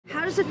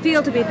does it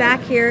feel to be back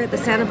here at the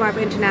Santa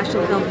Barbara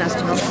International Film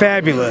Festival?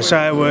 Fabulous.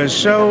 I was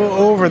so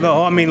over the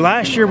whole, I mean,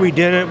 last year we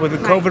did it with the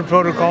COVID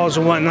protocols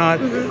and whatnot.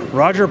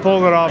 Roger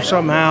pulled it off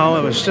somehow.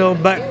 It was still,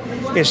 but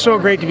it's so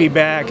great to be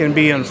back and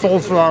be on full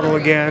throttle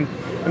again.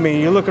 I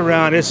mean, you look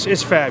around,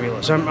 it's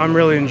fabulous. I'm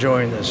really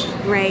enjoying this.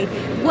 Great.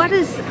 What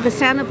does the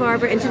Santa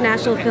Barbara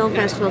International Film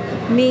Festival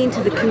mean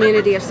to the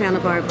community of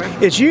Santa Barbara?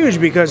 It's huge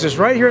because it's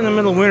right here in the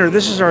middle of winter.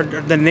 This is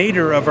the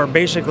nadir of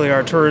basically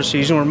our tourist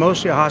season. We're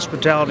mostly a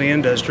hospitality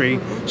industry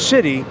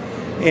city,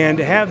 and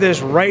to have this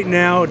right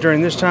now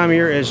during this time of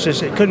year is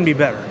just, it couldn't be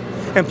better.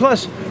 And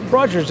plus,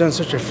 Roger's done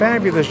such a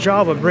fabulous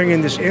job of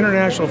bringing this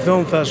international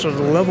film festival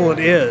to the level it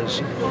is.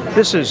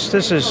 This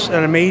is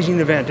an amazing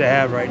event to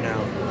have right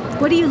now.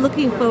 What are you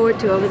looking forward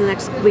to over the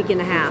next week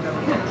and a half?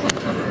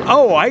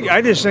 Oh,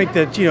 I just think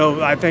that,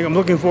 I think I'm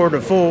looking forward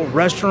to full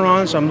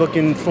restaurants. I'm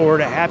looking forward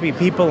to happy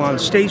people on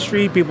State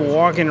Street, people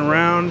walking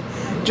around,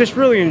 just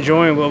really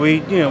enjoying what we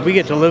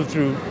get to live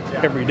through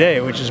every day,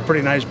 which is a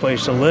pretty nice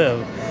place to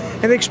live.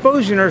 And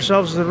exposing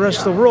ourselves to the rest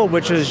of the world,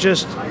 which is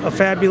just a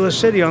fabulous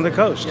city on the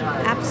coast.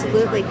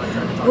 Absolutely.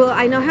 Well,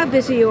 I know how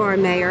busy you are,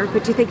 Mayor,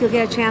 but do you think you'll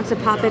get a chance to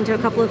pop into a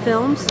couple of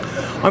films?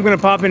 I'm going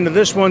to pop into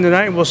this one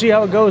tonight, and we'll see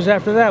how it goes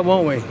after that,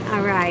 won't we?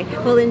 All right.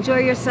 Well, enjoy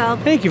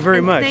yourself. Thank you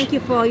very much. Thank you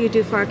for all you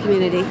do for our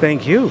community.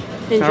 Thank you.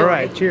 Enjoy. All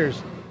right.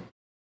 Cheers.